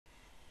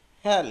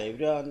Hello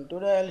everyone,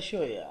 today I'll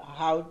show you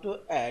how to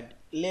add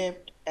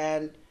left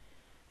and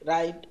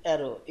right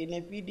arrow in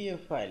a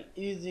PDF file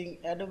using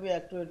Adobe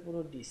Acrobat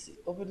Pro DC.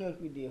 Open your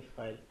PDF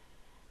file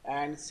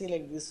and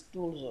select this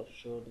tools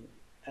option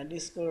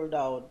and scroll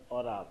down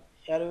or up.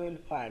 Here you will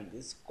find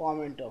this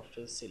comment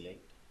option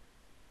select.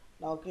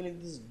 Now click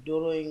this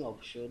drawing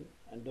option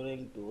and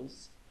drawing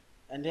tools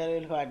and here you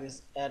will find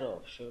this arrow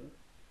option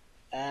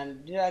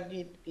and drag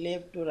it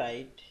left to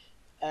right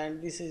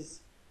and this is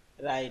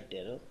right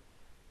arrow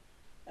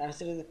and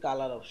select the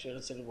color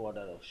option, select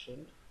border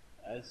option.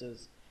 I'll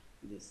choose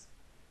this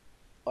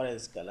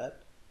orange color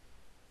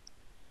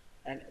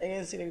and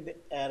again select the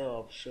arrow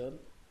option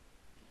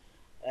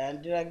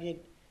and drag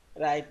it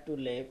right to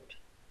left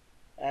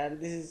and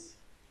this is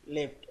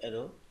left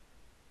arrow.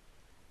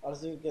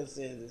 Also you can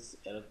say this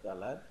arrow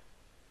color,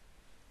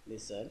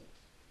 this one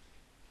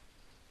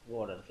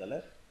border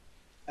color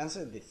and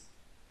say this.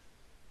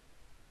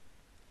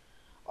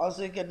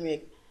 Also you can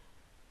make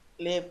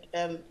left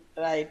and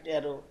right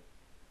arrow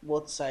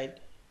both side.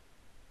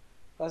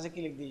 First you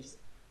click this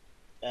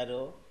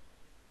arrow,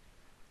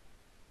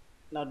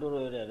 now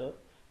draw your arrow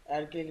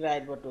and click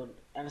right button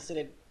and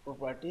select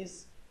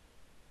properties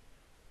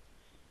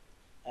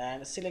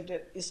and select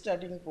a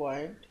starting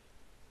point,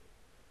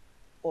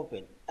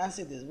 open and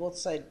see this both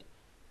side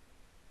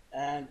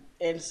and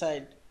end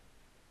side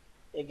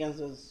against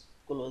those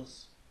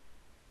close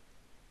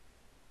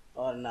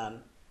or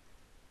none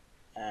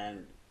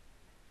and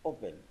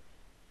open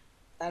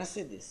and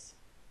see this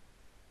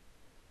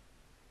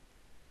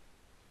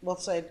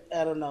both side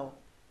arrow now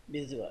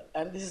visible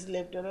and this is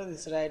left arrow,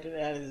 this is right arrow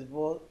and this is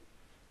both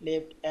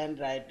left and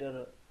right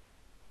arrow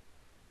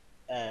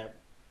uh,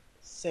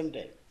 same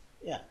time.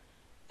 Yeah,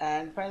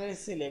 and finally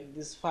select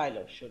this file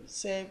option,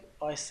 save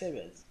or save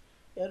as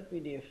your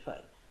PDF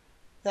file.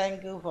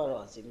 Thank you for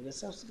watching. Please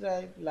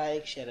subscribe,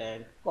 like, share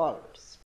and comments.